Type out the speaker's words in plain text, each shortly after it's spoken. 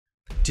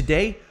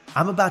Today,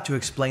 I'm about to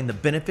explain the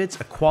benefits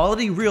a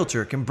quality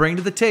realtor can bring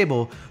to the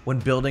table when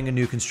building a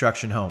new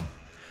construction home.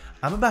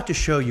 I'm about to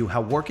show you how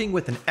working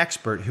with an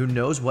expert who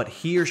knows what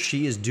he or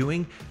she is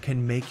doing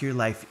can make your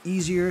life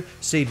easier,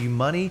 save you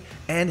money,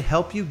 and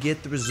help you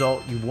get the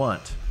result you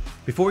want.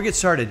 Before we get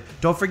started,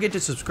 don't forget to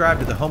subscribe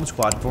to the Home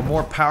Squad for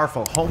more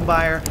powerful home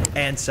buyer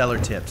and seller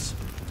tips.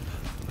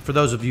 For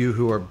those of you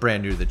who are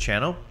brand new to the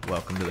channel,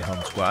 welcome to the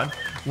Home Squad.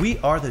 We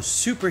are the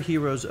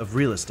superheroes of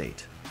real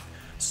estate.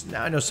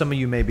 Now I know some of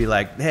you may be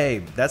like,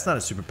 hey, that's not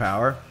a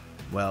superpower.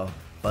 Well,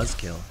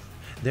 buzzkill.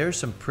 There are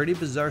some pretty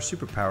bizarre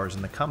superpowers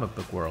in the comic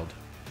book world.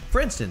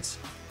 For instance,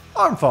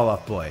 Arm Fall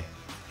Off Boy.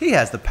 He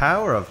has the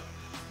power of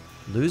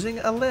losing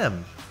a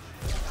limb.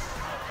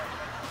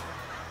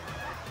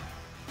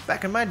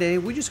 Back in my day,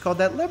 we just called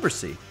that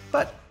leprosy,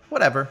 but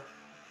whatever.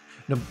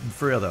 No,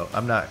 for real though,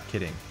 I'm not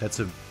kidding.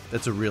 That's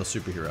a real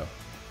superhero.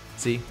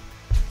 See?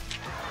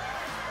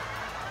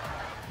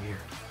 Weird.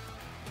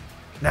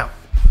 Now,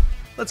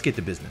 let's get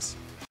to business.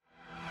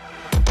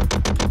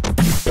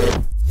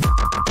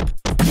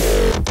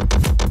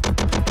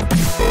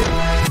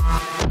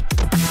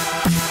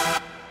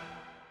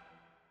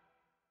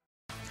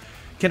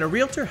 Can a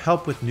realtor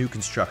help with new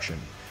construction?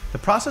 The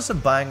process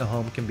of buying a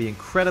home can be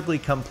incredibly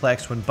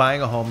complex when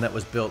buying a home that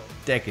was built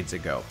decades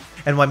ago.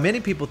 And while many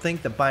people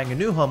think that buying a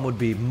new home would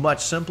be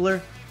much simpler,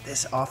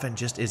 this often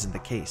just isn't the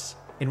case.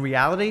 In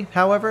reality,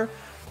 however,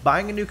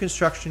 buying a new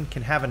construction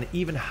can have an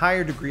even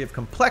higher degree of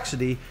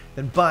complexity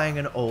than buying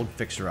an old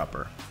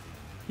fixer-upper.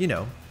 You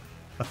know,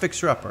 a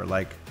fixer-upper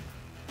like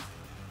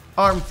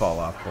Arm Fall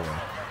Off Boy.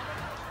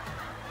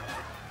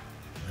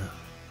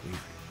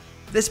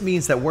 This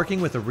means that working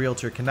with a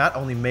realtor can not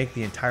only make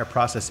the entire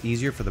process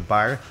easier for the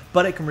buyer,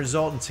 but it can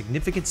result in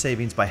significant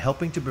savings by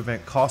helping to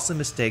prevent costly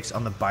mistakes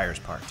on the buyer's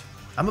part.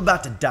 I'm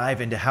about to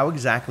dive into how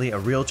exactly a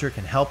realtor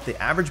can help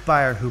the average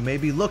buyer who may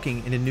be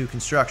looking into new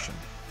construction.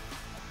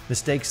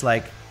 Mistakes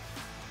like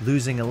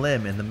losing a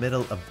limb in the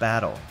middle of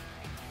battle.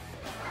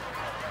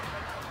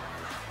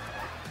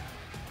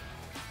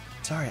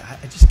 Sorry, I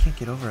just can't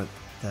get over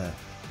that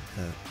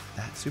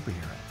superhero.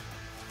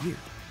 It's weird.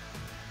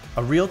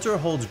 A realtor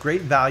holds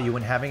great value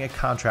when having a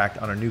contract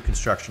on a new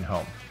construction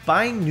home.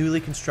 Buying newly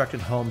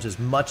constructed homes is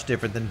much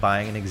different than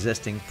buying an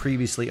existing,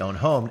 previously owned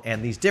home,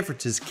 and these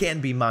differences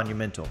can be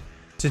monumental.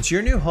 Since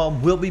your new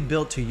home will be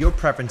built to your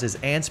preferences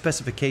and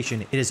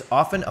specification, it is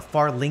often a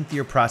far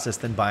lengthier process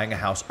than buying a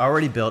house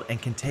already built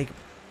and can take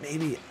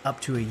maybe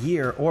up to a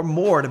year or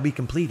more to be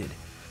completed.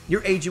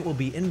 Your agent will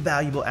be an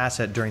invaluable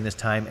asset during this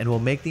time and will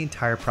make the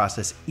entire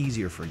process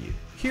easier for you.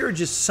 Here are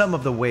just some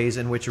of the ways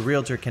in which a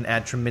realtor can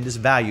add tremendous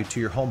value to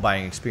your home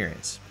buying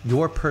experience.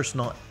 Your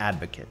personal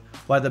advocate.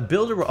 While the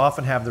builder will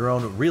often have their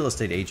own real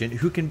estate agent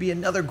who can be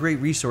another great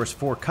resource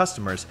for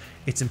customers,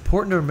 it's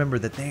important to remember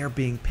that they are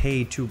being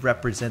paid to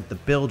represent the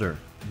builder,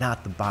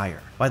 not the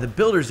buyer. While the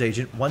builder's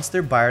agent wants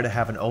their buyer to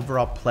have an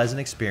overall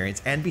pleasant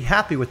experience and be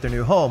happy with their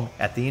new home,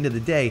 at the end of the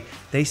day,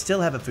 they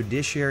still have a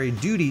fiduciary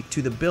duty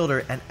to the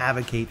builder and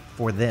advocate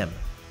for them.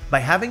 By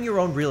having your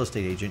own real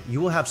estate agent,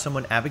 you will have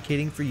someone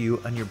advocating for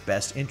you on your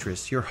best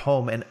interests, your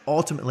home, and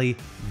ultimately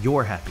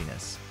your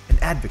happiness. An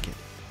advocate,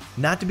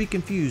 not to be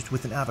confused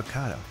with an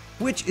avocado,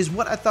 which is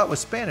what I thought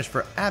was Spanish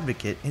for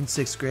advocate in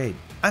 6th grade.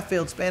 I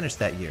failed Spanish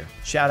that year.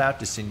 Shout out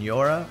to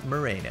Senora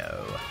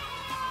Moreno.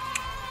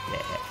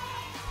 Yeah.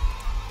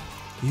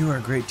 You are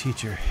a great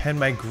teacher and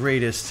my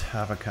greatest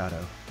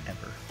avocado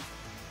ever.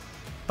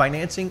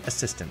 Financing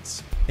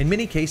assistance. In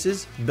many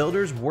cases,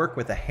 builders work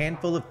with a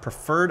handful of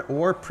preferred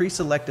or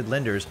pre-selected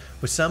lenders,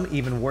 with some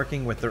even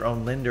working with their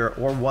own lender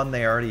or one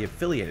they are already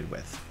affiliated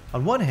with.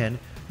 On one hand,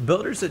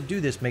 builders that do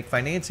this make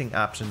financing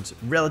options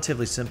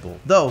relatively simple,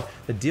 though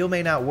the deal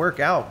may not work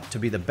out to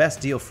be the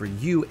best deal for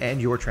you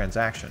and your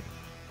transaction.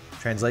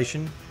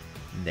 Translation,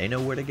 they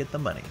know where to get the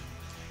money.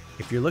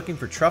 If you're looking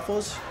for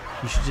truffles,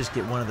 you should just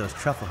get one of those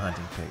truffle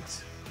hunting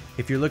pigs.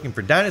 If you're looking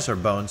for dinosaur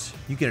bones,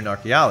 you get an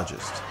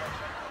archaeologist.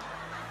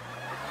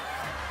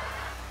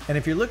 And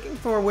if you're looking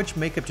for which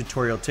makeup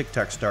tutorial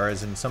TikTok star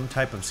is in some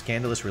type of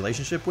scandalous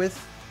relationship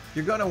with,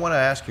 you're going to want to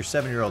ask your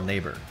 7-year-old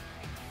neighbor.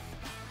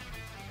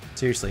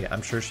 Seriously,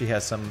 I'm sure she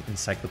has some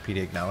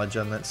encyclopedic knowledge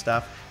on that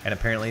stuff, and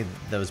apparently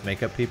those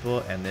makeup people,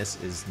 and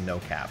this is no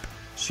cap.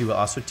 She will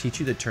also teach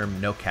you the term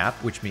no cap,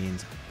 which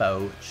means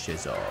faux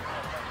shizzle.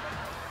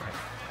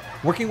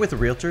 Working with a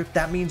realtor,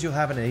 that means you'll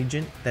have an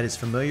agent that is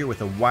familiar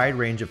with a wide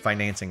range of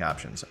financing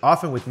options,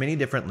 often with many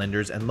different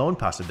lenders and loan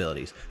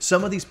possibilities.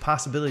 Some of these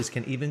possibilities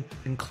can even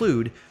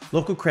include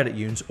local credit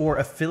unions or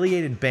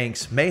affiliated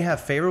banks may have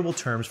favorable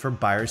terms for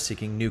buyers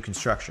seeking new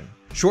construction.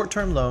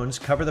 Short-term loans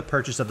cover the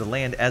purchase of the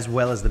land as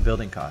well as the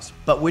building costs,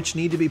 but which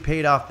need to be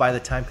paid off by the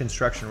time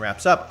construction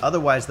wraps up,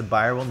 otherwise the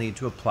buyer will need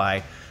to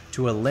apply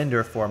to a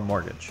lender for a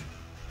mortgage.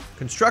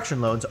 Construction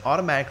loans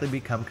automatically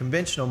become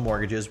conventional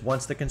mortgages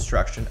once the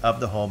construction of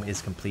the home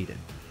is completed.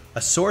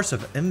 A source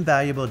of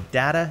invaluable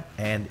data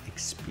and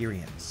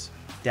experience.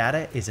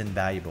 Data is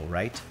invaluable,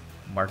 right?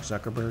 Mark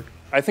Zuckerberg.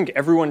 I think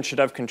everyone should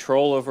have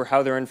control over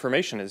how their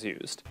information is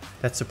used.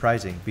 That's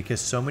surprising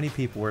because so many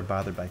people were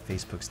bothered by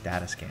Facebook's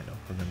data scandal,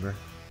 remember?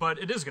 But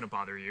it is going to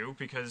bother you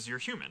because you're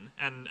human,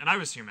 and I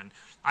was human.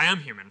 I am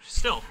human,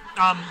 still.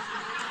 That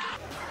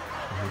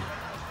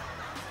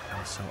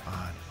was so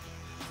odd.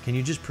 Can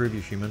you just prove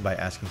you're human by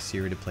asking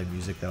Siri to play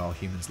music that all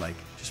humans like?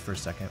 Just for a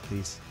second,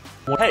 please.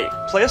 Hey,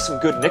 play us some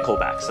good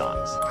Nickelback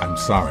songs. I'm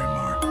sorry,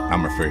 Mark.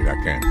 I'm afraid I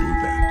can't do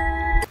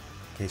that.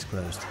 Case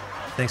closed.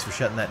 Thanks for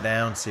shutting that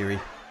down, Siri.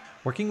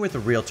 Working with a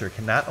realtor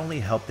can not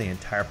only help the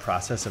entire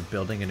process of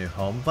building a new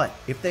home, but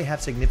if they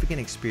have significant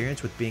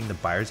experience with being the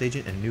buyer's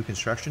agent in new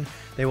construction,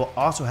 they will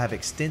also have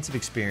extensive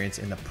experience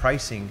in the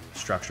pricing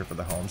structure for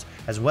the homes,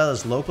 as well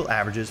as local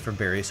averages for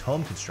various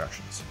home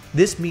constructions.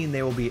 This means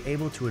they will be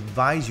able to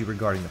advise you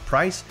regarding the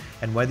price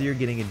and whether you're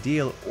getting a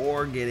deal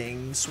or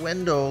getting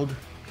swindled.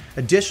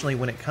 Additionally,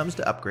 when it comes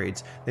to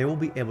upgrades, they will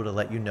be able to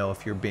let you know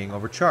if you're being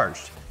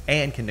overcharged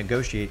and can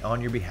negotiate on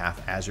your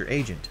behalf as your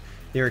agent.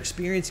 Their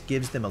experience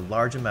gives them a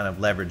large amount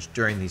of leverage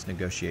during these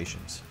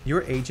negotiations.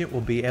 Your agent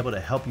will be able to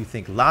help you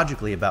think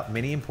logically about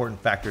many important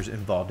factors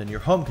involved in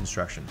your home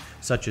construction,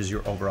 such as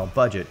your overall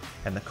budget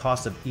and the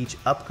cost of each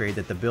upgrade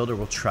that the builder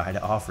will try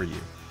to offer you.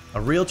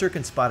 A realtor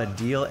can spot a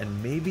deal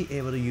and may be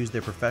able to use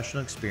their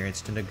professional experience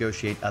to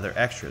negotiate other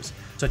extras,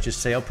 such as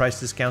sale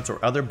price discounts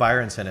or other buyer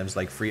incentives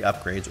like free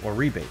upgrades or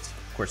rebates.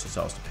 Of course, this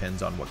also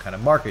depends on what kind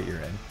of market you're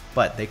in,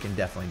 but they can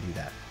definitely do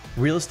that.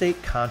 Real estate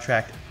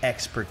contract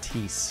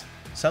expertise.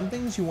 Some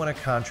things you want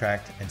to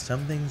contract and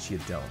some things you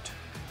don't.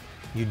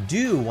 You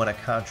do want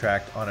to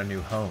contract on a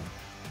new home.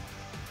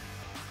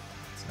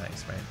 It's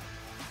nice, right?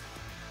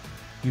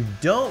 You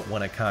don't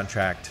want to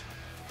contract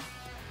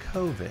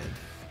COVID.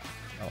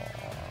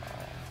 Aww.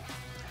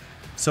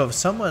 So if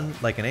someone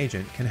like an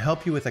agent can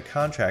help you with a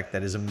contract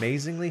that is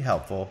amazingly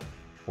helpful,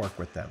 work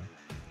with them.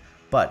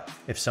 But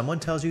if someone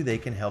tells you they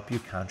can help you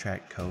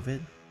contract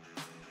COVID,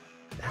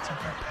 that's a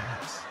hard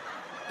pass.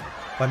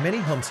 While many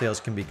home sales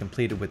can be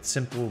completed with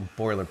simple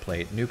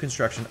boilerplate, new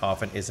construction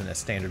often isn't a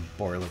standard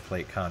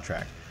boilerplate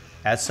contract.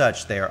 As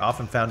such, they are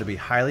often found to be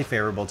highly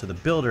favorable to the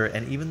builder,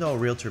 and even though a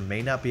realtor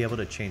may not be able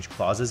to change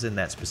clauses in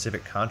that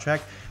specific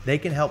contract, they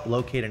can help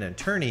locate an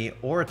attorney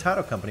or a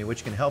title company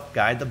which can help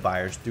guide the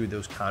buyers through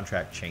those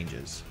contract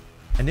changes.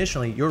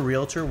 Initially, your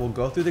realtor will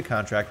go through the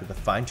contract with a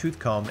fine-tooth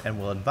comb and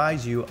will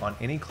advise you on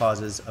any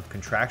clauses of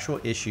contractual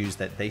issues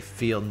that they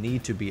feel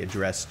need to be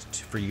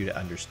addressed for you to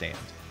understand.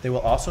 They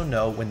will also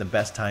know when the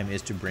best time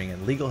is to bring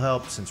in legal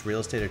help, since real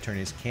estate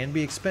attorneys can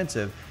be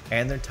expensive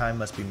and their time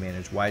must be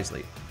managed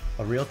wisely.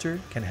 A realtor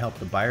can help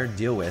the buyer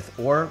deal with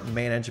or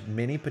manage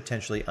many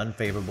potentially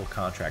unfavorable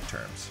contract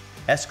terms.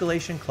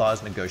 Escalation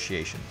clause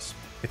negotiations.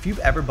 If you've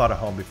ever bought a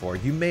home before,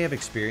 you may have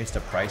experienced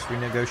a price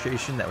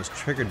renegotiation that was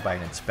triggered by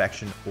an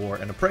inspection or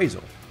an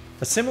appraisal.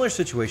 A similar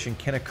situation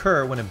can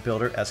occur when a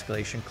builder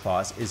escalation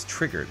clause is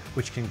triggered,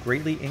 which can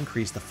greatly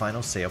increase the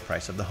final sale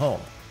price of the home.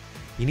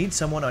 You need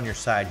someone on your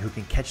side who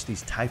can catch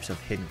these types of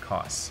hidden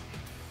costs.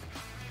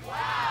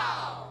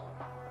 Wow!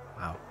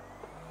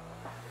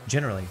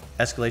 Generally,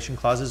 escalation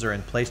clauses are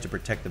in place to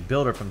protect the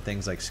builder from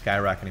things like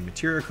skyrocketing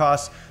material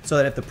costs, so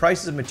that if the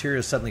prices of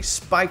materials suddenly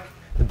spike,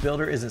 the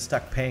builder isn't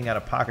stuck paying out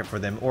of pocket for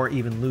them or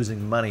even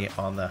losing money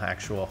on the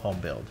actual home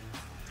build.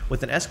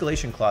 With an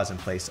escalation clause in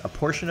place, a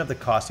portion of the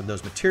cost of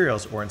those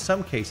materials, or in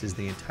some cases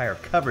the entire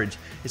coverage,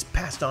 is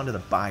passed on to the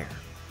buyer.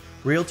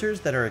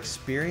 Realtors that are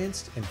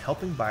experienced in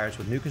helping buyers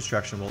with new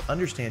construction will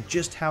understand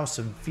just how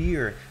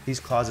severe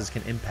these clauses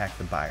can impact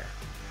the buyer.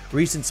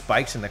 Recent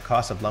spikes in the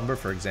cost of lumber,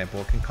 for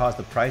example, can cause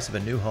the price of a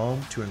new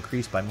home to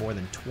increase by more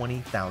than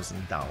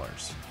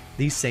 $20,000.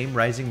 These same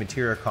rising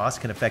material costs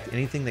can affect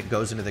anything that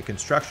goes into the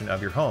construction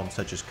of your home,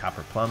 such as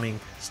copper plumbing,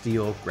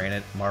 steel,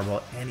 granite,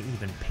 marble, and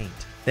even paint.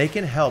 They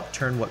can help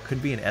turn what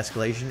could be an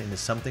escalation into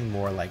something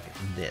more like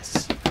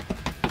this.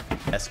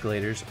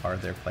 Escalators are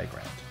their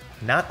playground.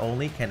 Not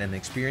only can an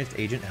experienced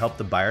agent help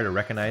the buyer to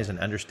recognize and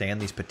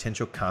understand these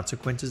potential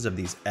consequences of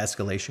these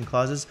escalation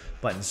clauses,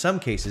 but in some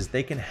cases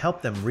they can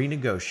help them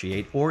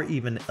renegotiate or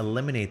even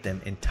eliminate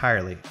them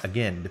entirely,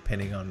 again,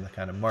 depending on the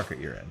kind of market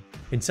you're in.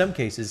 In some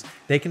cases,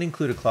 they can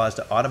include a clause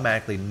to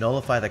automatically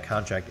nullify the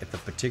contract if the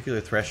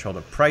particular threshold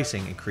of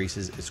pricing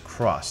increases is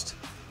crossed.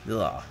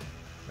 Ugh,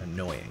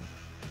 annoying.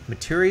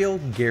 Material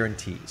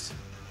guarantees.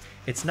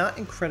 It's not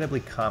incredibly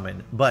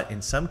common, but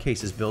in some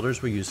cases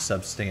builders will use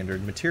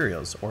substandard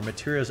materials or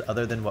materials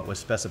other than what was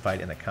specified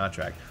in the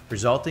contract,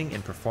 resulting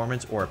in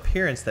performance or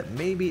appearance that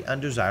may be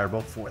undesirable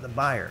for the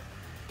buyer.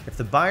 If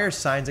the buyer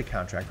signs a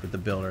contract with the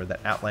builder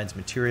that outlines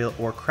material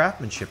or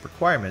craftsmanship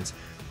requirements,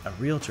 a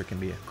realtor can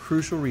be a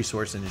crucial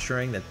resource in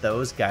ensuring that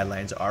those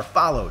guidelines are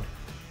followed.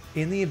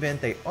 In the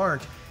event they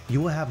aren't,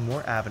 you will have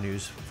more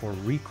avenues for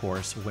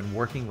recourse when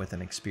working with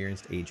an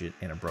experienced agent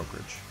and a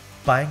brokerage.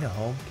 Buying a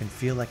home can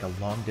feel like a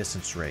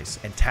long-distance race,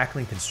 and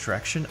tackling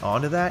construction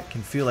onto that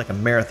can feel like a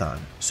marathon.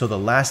 So the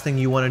last thing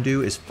you want to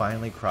do is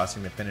finally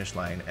crossing the finish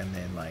line and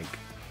then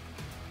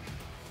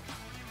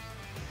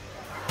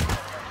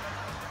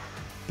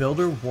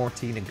builder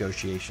warranty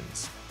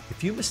negotiations.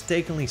 If you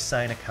mistakenly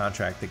sign a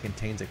contract that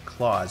contains a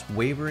clause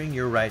waiving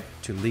your right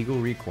to legal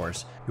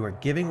recourse, you are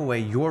giving away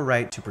your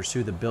right to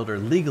pursue the builder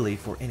legally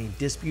for any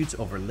disputes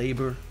over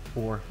labor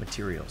or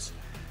materials.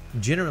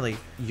 Generally,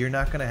 you're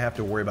not going to have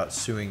to worry about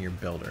suing your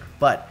builder,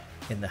 but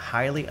in the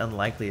highly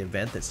unlikely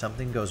event that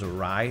something goes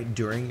awry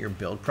during your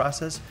build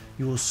process,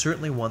 you will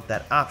certainly want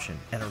that option,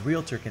 and a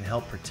realtor can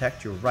help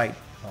protect your right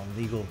on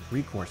legal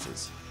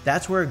recourses.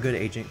 That's where a good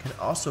agent can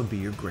also be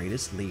your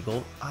greatest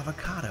legal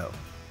avocado.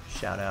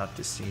 Shout out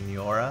to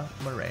Senora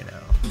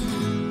Moreno.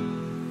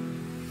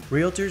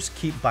 Realtors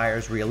keep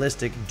buyers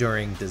realistic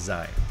during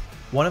design.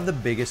 One of the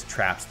biggest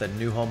traps that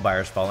new home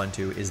buyers fall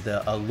into is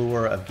the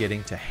allure of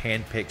getting to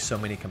handpick so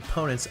many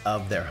components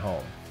of their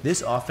home.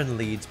 This often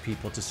leads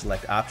people to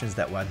select options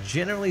that, while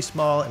generally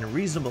small and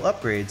reasonable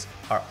upgrades,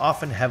 are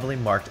often heavily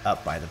marked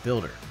up by the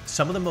builder.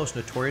 Some of the most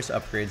notorious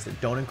upgrades that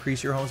don't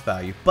increase your home's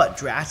value but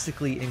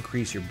drastically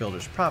increase your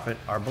builder's profit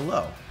are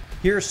below.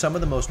 Here are some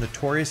of the most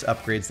notorious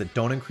upgrades that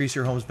don't increase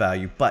your home's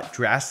value but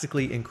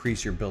drastically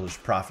increase your builder's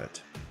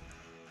profit.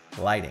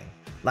 Lighting.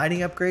 Lighting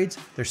upgrades,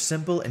 they're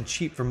simple and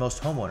cheap for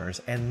most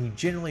homeowners, and you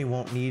generally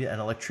won't need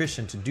an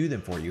electrician to do them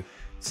for you,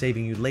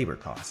 saving you labor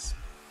costs.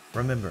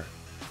 Remember,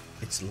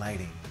 it's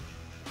lighting.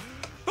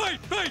 Fight!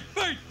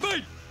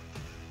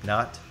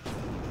 Not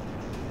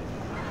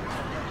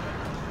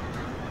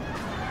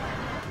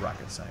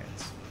rocket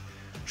science.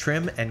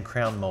 Trim and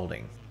crown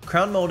molding.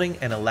 Crown molding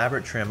and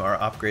elaborate trim are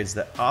upgrades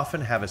that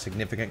often have a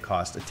significant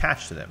cost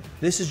attached to them.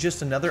 This is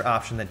just another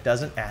option that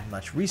doesn't add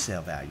much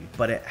resale value,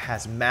 but it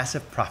has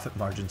massive profit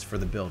margins for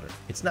the builder.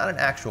 It's not an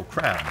actual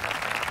crown,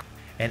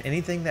 and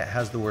anything that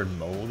has the word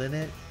mold in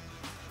it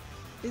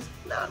is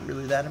not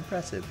really that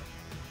impressive.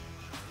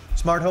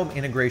 Smart home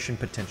integration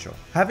potential.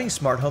 Having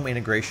smart home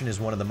integration is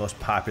one of the most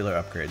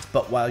popular upgrades,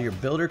 but while your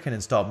builder can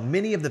install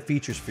many of the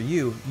features for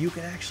you, you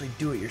can actually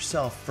do it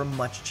yourself for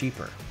much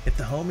cheaper. If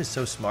the home is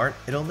so smart,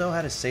 it'll know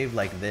how to save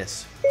like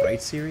this, right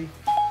Siri?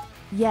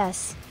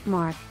 Yes,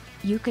 Mark.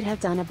 You could have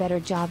done a better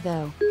job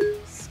though.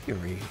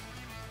 Siri.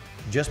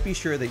 Just be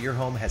sure that your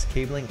home has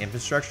cabling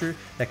infrastructure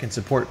that can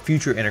support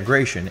future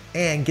integration,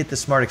 and get the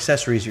smart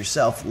accessories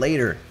yourself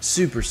later.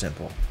 Super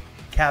simple.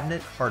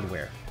 Cabinet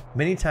hardware.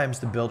 Many times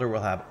the builder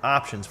will have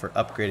options for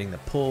upgrading the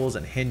pulls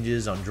and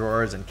hinges on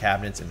drawers and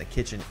cabinets in the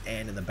kitchen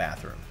and in the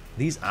bathroom.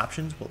 These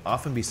options will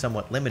often be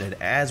somewhat limited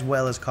as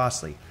well as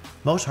costly.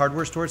 Most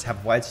hardware stores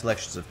have wide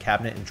selections of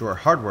cabinet and drawer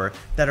hardware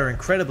that are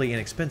incredibly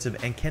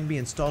inexpensive and can be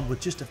installed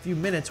with just a few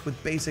minutes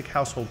with basic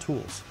household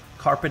tools.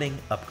 Carpeting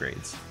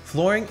upgrades.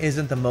 Flooring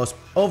isn't the most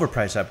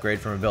overpriced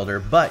upgrade from a builder,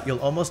 but you'll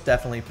almost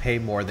definitely pay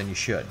more than you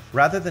should.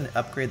 Rather than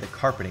upgrade the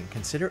carpeting,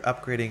 consider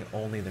upgrading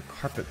only the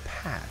carpet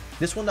pad.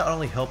 This will not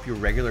only help your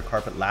regular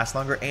carpet last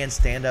longer and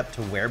stand up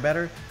to wear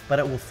better, but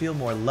it will feel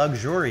more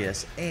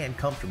luxurious and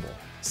comfortable.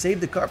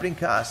 Save the carpeting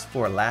costs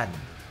for Aladdin.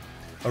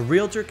 A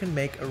realtor can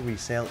make a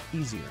resale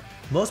easier.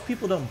 Most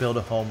people don't build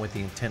a home with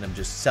the intent of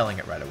just selling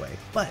it right away,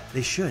 but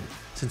they should,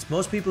 since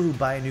most people who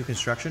buy a new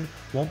construction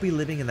won't be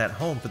living in that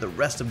home for the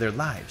rest of their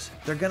lives.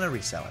 They're gonna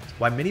resell it.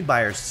 While many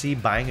buyers see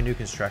buying a new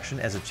construction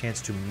as a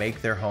chance to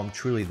make their home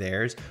truly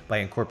theirs by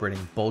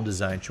incorporating bold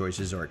design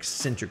choices or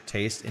eccentric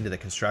taste into the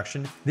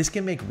construction, this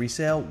can make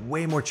resale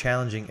way more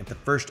challenging if the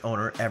first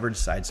owner ever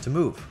decides to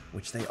move,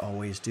 which they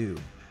always do.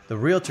 The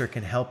realtor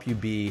can help you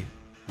be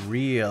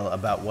real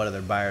about what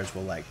other buyers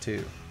will like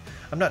too.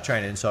 I'm not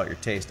trying to insult your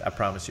taste, I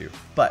promise you,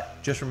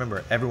 but just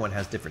remember everyone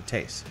has different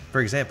tastes.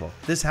 For example,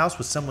 this house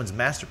was someone's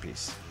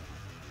masterpiece.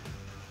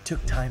 It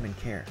took time and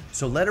care,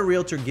 so let a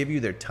realtor give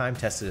you their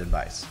time-tested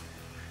advice.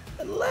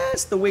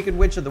 Unless the Wicked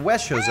Witch of the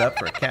West shows up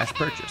for a cash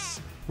purchase.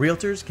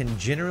 Realtors can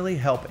generally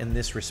help in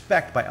this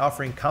respect by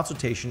offering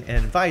consultation and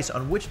advice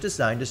on which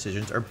design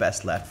decisions are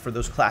best left for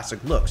those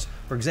classic looks.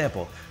 For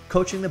example,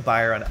 coaching the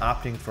buyer on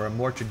opting for a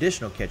more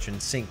traditional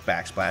kitchen sink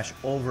backsplash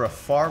over a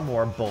far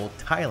more bold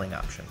tiling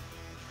option.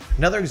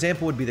 Another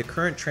example would be the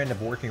current trend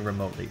of working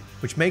remotely,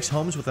 which makes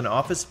homes with an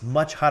office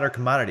much hotter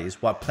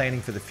commodities, while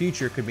planning for the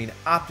future could mean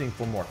opting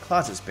for more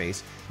closet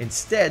space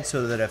instead,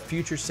 so that a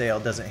future sale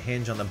doesn't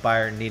hinge on the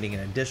buyer needing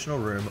an additional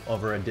room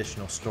over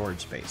additional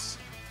storage space.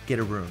 Get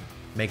a room,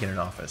 make it an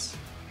office.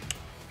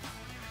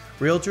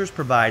 Realtors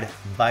provide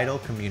vital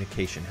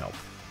communication help.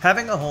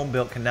 Having a home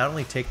built can not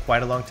only take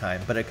quite a long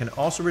time, but it can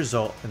also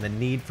result in the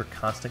need for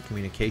constant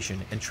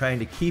communication, and trying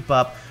to keep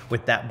up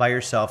with that by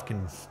yourself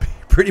can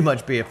pretty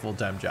much be a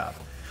full-time job.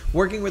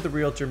 Working with a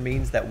realtor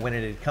means that when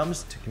it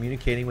comes to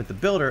communicating with the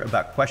builder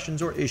about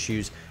questions or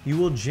issues, you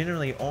will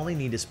generally only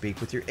need to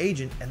speak with your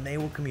agent and they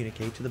will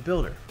communicate to the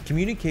builder.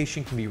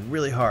 Communication can be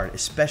really hard,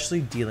 especially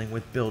dealing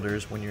with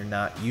builders when you're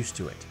not used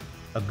to it.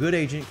 A good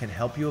agent can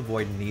help you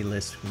avoid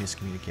needless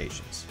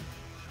miscommunications.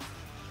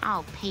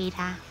 Oh,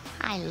 Peter,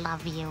 I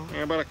love you.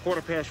 About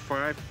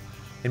 5:15.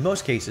 In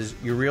most cases,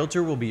 your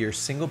realtor will be your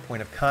single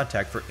point of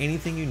contact for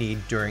anything you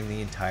need during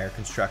the entire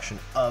construction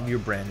of your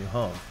brand new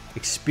home.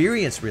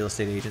 Experienced real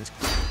estate agents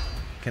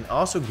can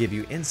also give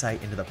you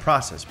insight into the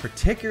process,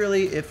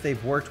 particularly if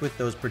they've worked with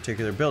those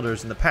particular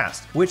builders in the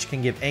past, which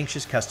can give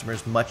anxious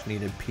customers much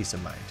needed peace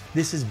of mind.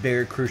 This is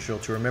very crucial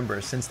to remember,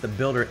 since the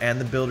builder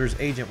and the builder's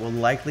agent will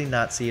likely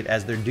not see it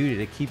as their duty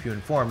to keep you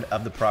informed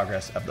of the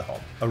progress of the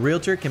home. A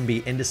realtor can be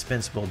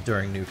indispensable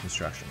during new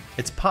construction.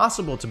 It's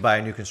possible to buy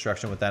a new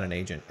construction without an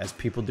agent, as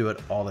people do it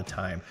all the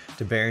time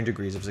to varying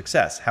degrees of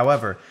success.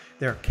 However,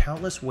 there are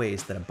countless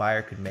ways that a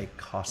buyer could make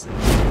costly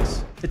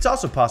mistakes. It's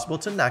also possible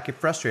to not get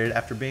frustrated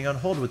after being on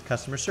hold with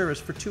customer service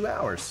for 2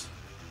 hours.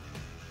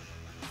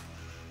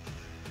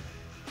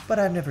 But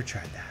I've never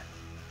tried that.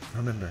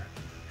 Remember,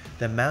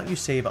 the amount you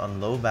save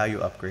on low value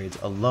upgrades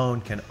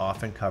alone can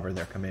often cover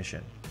their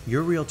commission.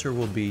 Your realtor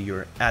will be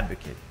your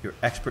advocate, your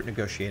expert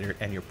negotiator,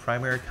 and your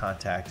primary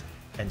contact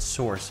and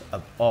source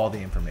of all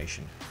the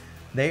information.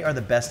 They are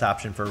the best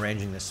option for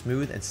arranging the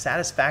smooth and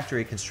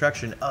satisfactory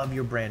construction of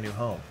your brand new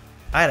home.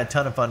 I had a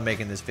ton of fun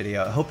making this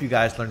video. I hope you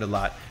guys learned a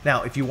lot.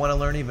 Now, if you want to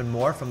learn even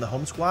more from the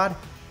Home Squad,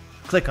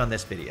 click on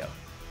this video.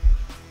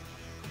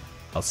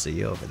 I'll see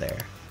you over there.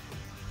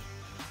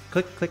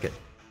 Click it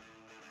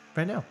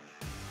right now.